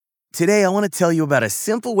Today, I want to tell you about a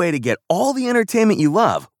simple way to get all the entertainment you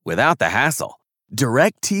love without the hassle.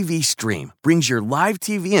 DirecTV Stream brings your live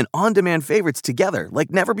TV and on-demand favorites together like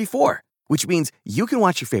never before, which means you can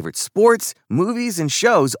watch your favorite sports, movies, and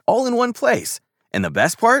shows all in one place. And the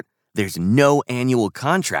best part? There's no annual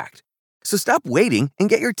contract. So stop waiting and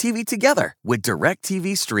get your TV together with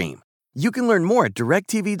DirecTV Stream. You can learn more at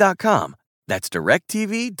directtv.com. That's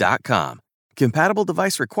directtv.com. Compatible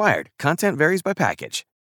device required. Content varies by package.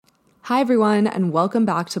 Hi everyone, and welcome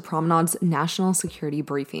back to Promenade's National Security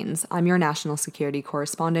Briefings. I'm your National Security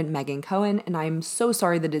Correspondent, Megan Cohen, and I'm so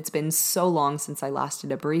sorry that it's been so long since I last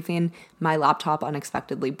did a briefing. My laptop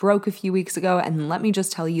unexpectedly broke a few weeks ago, and let me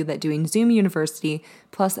just tell you that doing Zoom University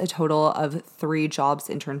plus a total of 3 jobs,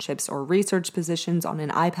 internships, or research positions on an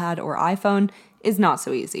iPad or iPhone is not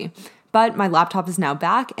so easy. But my laptop is now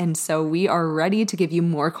back, and so we are ready to give you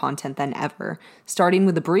more content than ever, starting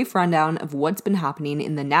with a brief rundown of what's been happening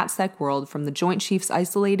in the Nat Sec world from the Joint Chiefs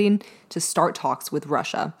isolating to start talks with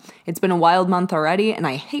Russia. It's been a wild month already, and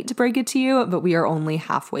I hate to break it to you, but we are only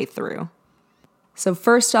halfway through. So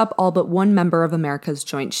first up, all but one member of America's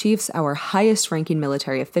Joint Chiefs, our highest-ranking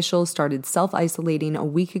military officials, started self-isolating a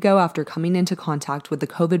week ago after coming into contact with the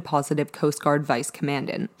COVID-positive Coast Guard Vice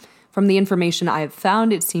Commandant. From the information I have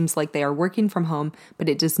found, it seems like they are working from home, but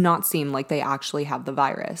it does not seem like they actually have the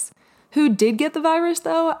virus. Who did get the virus,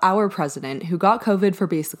 though? Our president, who got COVID for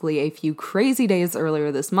basically a few crazy days earlier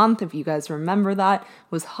this month, if you guys remember that,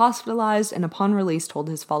 was hospitalized and upon release told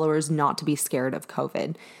his followers not to be scared of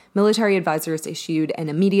COVID. Military advisors issued an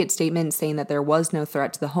immediate statement saying that there was no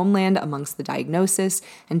threat to the homeland amongst the diagnosis,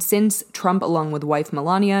 and since Trump, along with wife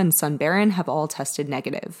Melania and son Barron, have all tested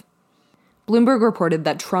negative. Bloomberg reported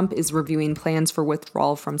that Trump is reviewing plans for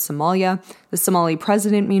withdrawal from Somalia. The Somali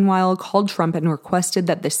president, meanwhile, called Trump and requested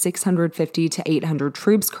that the 650 to 800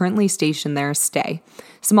 troops currently stationed there stay.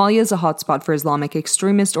 Somalia is a hotspot for Islamic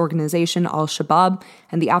extremist organization Al-Shabaab,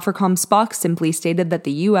 and the AFRICOM SPOC simply stated that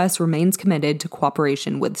the U.S. remains committed to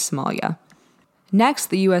cooperation with Somalia. Next,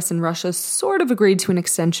 the U.S. and Russia sort of agreed to an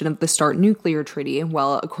extension of the START nuclear treaty,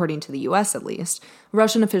 well, according to the U.S. at least.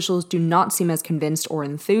 Russian officials do not seem as convinced or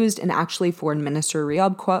enthused, and actually Foreign Minister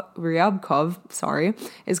Ryabkov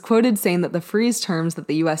is quoted saying that the freeze terms that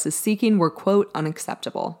the U.S. is seeking were, quote,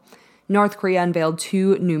 unacceptable. North Korea unveiled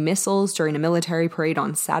 2 new missiles during a military parade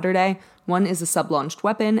on Saturday. One is a sub-launched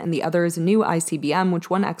weapon, and the other is a new ICBM, which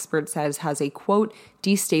one expert says has a, quote,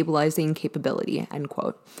 destabilizing capability, end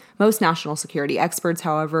quote. Most national security experts,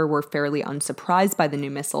 however, were fairly unsurprised by the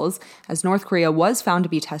new missiles, as North Korea was found to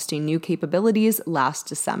be testing new capabilities last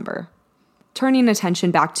December. Turning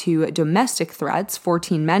attention back to domestic threats,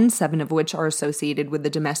 14 men, 7 of which are associated with the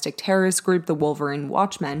domestic terrorist group the Wolverine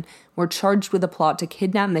Watchmen, were charged with a plot to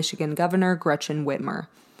kidnap Michigan Governor Gretchen Whitmer.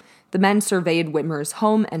 The men surveyed Whitmer's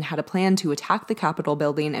home and had a plan to attack the Capitol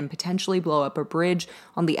building and potentially blow up a bridge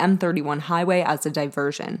on the M31 highway as a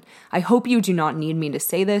diversion. I hope you do not need me to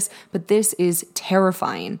say this, but this is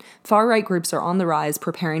terrifying. Far-right groups are on the rise,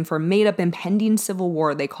 preparing for a made-up impending civil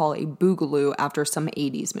war they call a boogaloo after some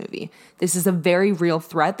 80s movie. This is a very real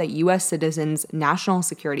threat that U.S. citizens, national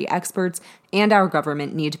security experts, and our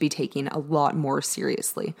government need to be taking a lot more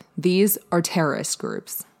seriously. These are terrorist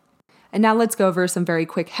groups. And now let's go over some very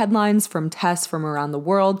quick headlines from tests from around the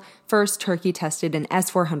world. First, Turkey tested an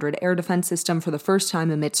S-400 air defense system for the first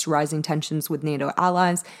time amidst rising tensions with NATO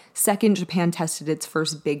allies. Second, Japan tested its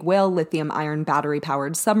first big whale lithium-ion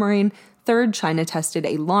battery-powered submarine. Third, China tested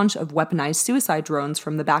a launch of weaponized suicide drones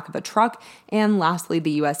from the back of a truck. And lastly,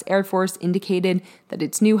 the U.S. Air Force indicated that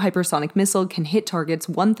its new hypersonic missile can hit targets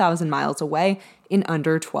 1,000 miles away in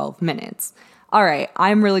under 12 minutes. All right,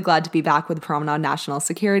 I'm really glad to be back with Promenade National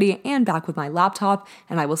Security and back with my laptop,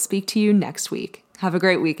 and I will speak to you next week. Have a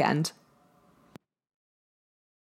great weekend.